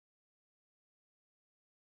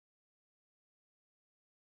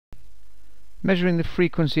Measuring the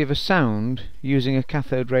frequency of a sound using a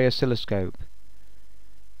cathode ray oscilloscope.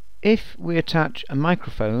 If we attach a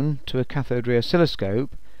microphone to a cathode ray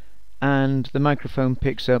oscilloscope and the microphone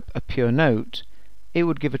picks up a pure note, it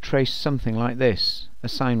would give a trace something like this, a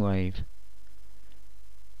sine wave.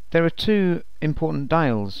 There are two important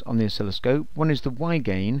dials on the oscilloscope. One is the Y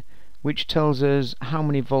gain, which tells us how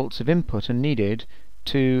many volts of input are needed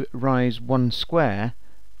to rise one square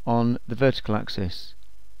on the vertical axis.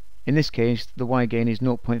 In this case, the Y gain is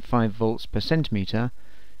 0.5 volts per centimeter,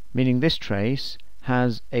 meaning this trace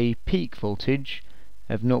has a peak voltage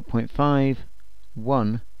of 0.5,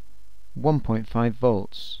 1, 1.5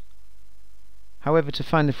 volts. However, to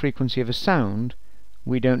find the frequency of a sound,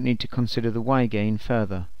 we don't need to consider the Y gain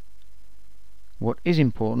further. What is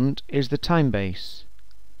important is the time base.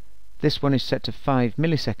 This one is set to 5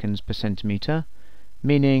 milliseconds per centimeter,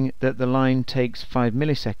 meaning that the line takes 5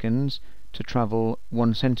 milliseconds to travel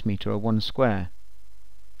 1 centimeter or 1 square.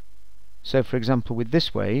 So for example with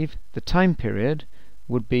this wave, the time period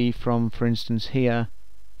would be from, for instance, here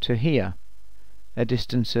to here, a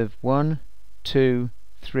distance of 1, 2,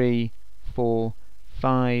 3, 4,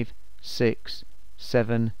 5, 6,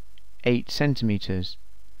 7, 8 centimeters.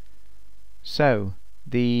 So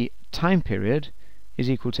the time period is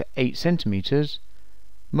equal to 8 centimeters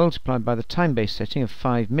multiplied by the time base setting of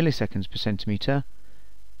 5 milliseconds per centimeter,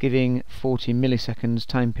 giving 40 milliseconds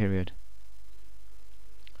time period.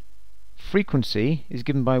 Frequency is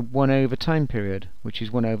given by 1 over time period, which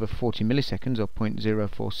is 1 over 40 milliseconds or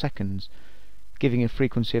 0.04 seconds, giving a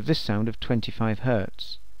frequency of this sound of 25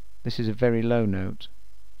 Hz. This is a very low note.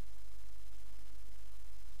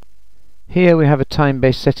 Here we have a time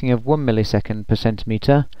base setting of 1 millisecond per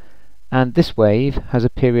centimeter, and this wave has a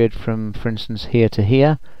period from, for instance, here to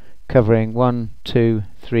here, covering 1, 2,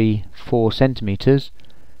 3, 4 centimeters.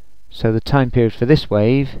 So the time period for this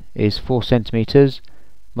wave is 4 centimeters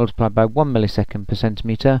multiplied by 1 millisecond per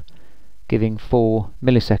centimeter, giving 4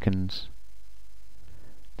 milliseconds.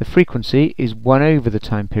 The frequency is 1 over the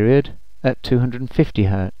time period at 250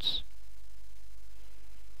 Hz.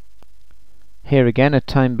 Here again a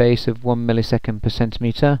time base of 1 millisecond per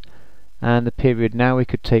centimeter, and the period now we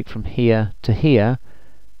could take from here to here,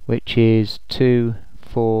 which is 2,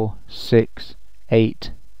 4, 6,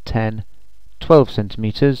 8, 10, 12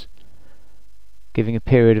 centimeters, giving a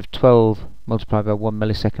period of 12 multiplied by 1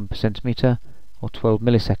 millisecond per centimeter, or 12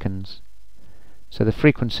 milliseconds. So the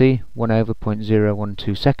frequency 1 over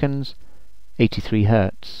 0.012 seconds, 83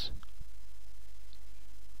 Hz.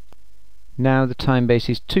 Now the time base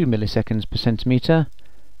is 2 milliseconds per centimeter,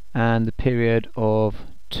 and the period of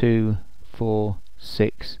 2, 4,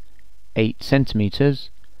 6, 8 centimeters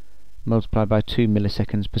multiplied by 2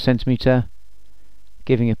 milliseconds per centimeter,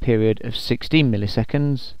 giving a period of 16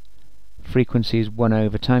 milliseconds. Frequency is 1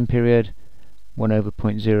 over time period, 1 over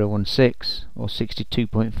 0.016 or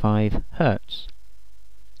 62.5 Hz.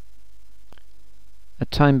 A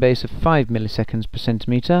time base of 5 milliseconds per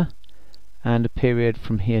centimeter, and a period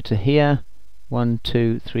from here to here, 1,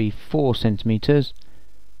 2, 3, 4 centimeters,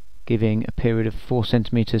 giving a period of 4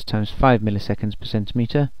 centimeters times 5 milliseconds per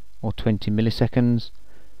centimeter, or 20 milliseconds.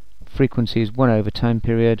 Frequency is 1 over time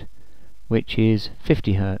period, which is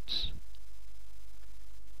 50 Hz.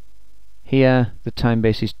 Here the time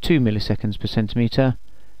base is 2 milliseconds per centimeter,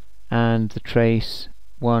 and the trace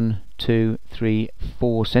 1, 2, 3,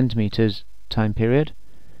 4 centimeters time period.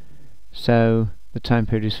 So the time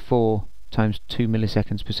period is 4 times 2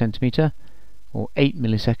 milliseconds per centimeter, or 8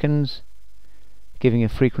 milliseconds, giving a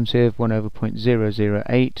frequency of 1 over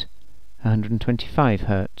 0.008, 125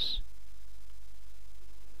 Hz.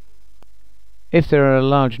 If there are a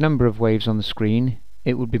large number of waves on the screen,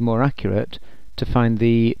 it would be more accurate to find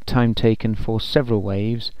the time taken for several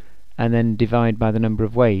waves and then divide by the number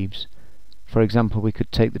of waves. For example, we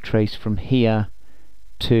could take the trace from here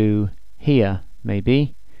to here,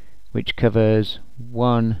 maybe, which covers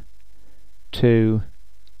 1, 2,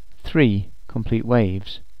 3 complete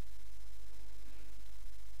waves.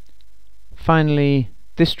 Finally,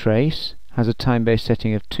 this trace has a time base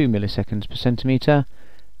setting of 2 milliseconds per centimeter,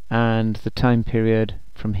 and the time period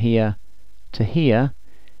from here to here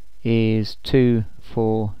is 2,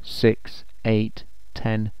 4, 6, 8,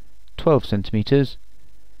 10, 12 centimeters,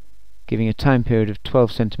 giving a time period of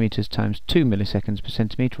 12 centimeters times 2 milliseconds per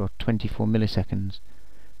centimeter, or 24 milliseconds.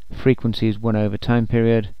 Frequency is 1 over time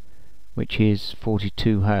period, which is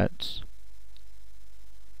 42 Hz.